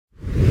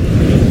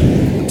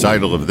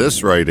title of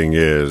this writing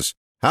is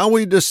How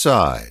We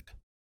Decide.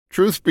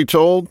 Truth be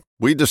told,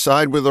 we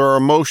decide with our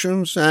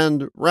emotions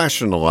and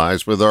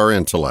rationalize with our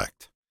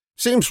intellect.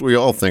 Seems we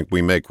all think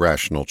we make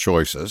rational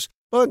choices,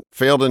 but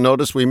fail to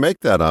notice we make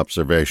that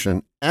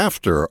observation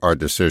after our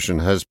decision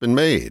has been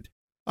made.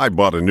 I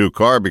bought a new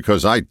car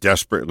because I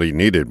desperately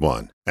needed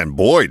one, and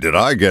boy, did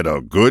I get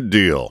a good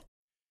deal.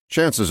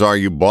 Chances are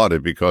you bought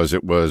it because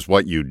it was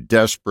what you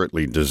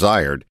desperately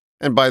desired.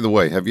 And by the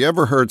way, have you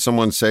ever heard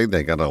someone say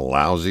they got a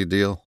lousy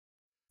deal?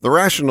 The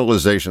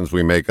rationalizations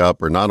we make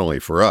up are not only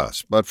for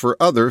us, but for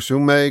others who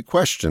may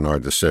question our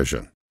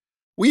decision.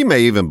 We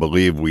may even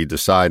believe we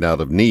decide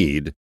out of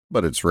need,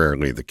 but it's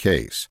rarely the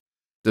case.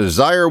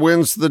 Desire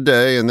wins the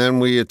day, and then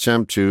we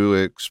attempt to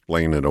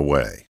explain it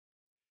away.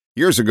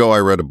 Years ago, I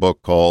read a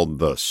book called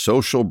The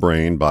Social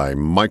Brain by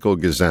Michael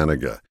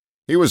Gazzaniga.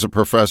 He was a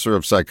professor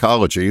of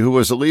psychology who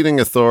was a leading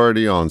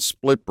authority on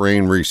split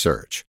brain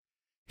research.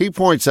 He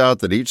points out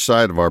that each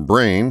side of our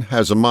brain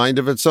has a mind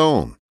of its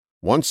own.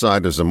 One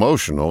side is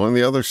emotional and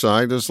the other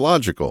side is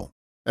logical.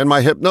 And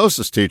my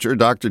hypnosis teacher,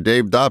 Dr.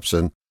 Dave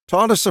Dobson,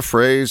 taught us a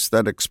phrase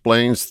that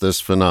explains this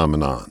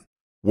phenomenon.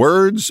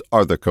 Words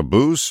are the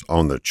caboose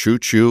on the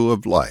choo-choo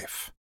of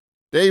life.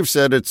 Dave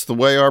said it's the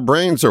way our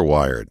brains are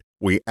wired.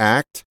 We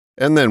act,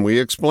 and then we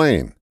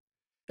explain.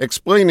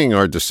 Explaining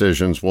our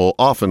decisions will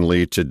often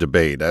lead to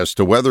debate as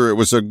to whether it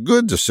was a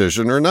good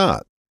decision or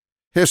not.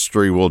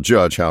 History will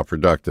judge how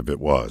productive it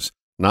was,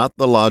 not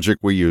the logic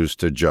we use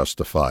to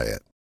justify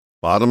it.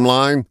 Bottom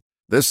line,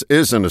 this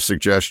isn't a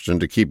suggestion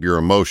to keep your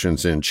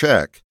emotions in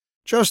check,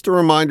 just a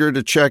reminder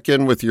to check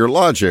in with your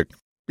logic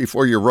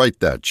before you write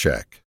that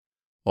check.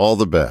 All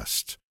the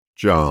best,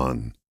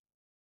 John.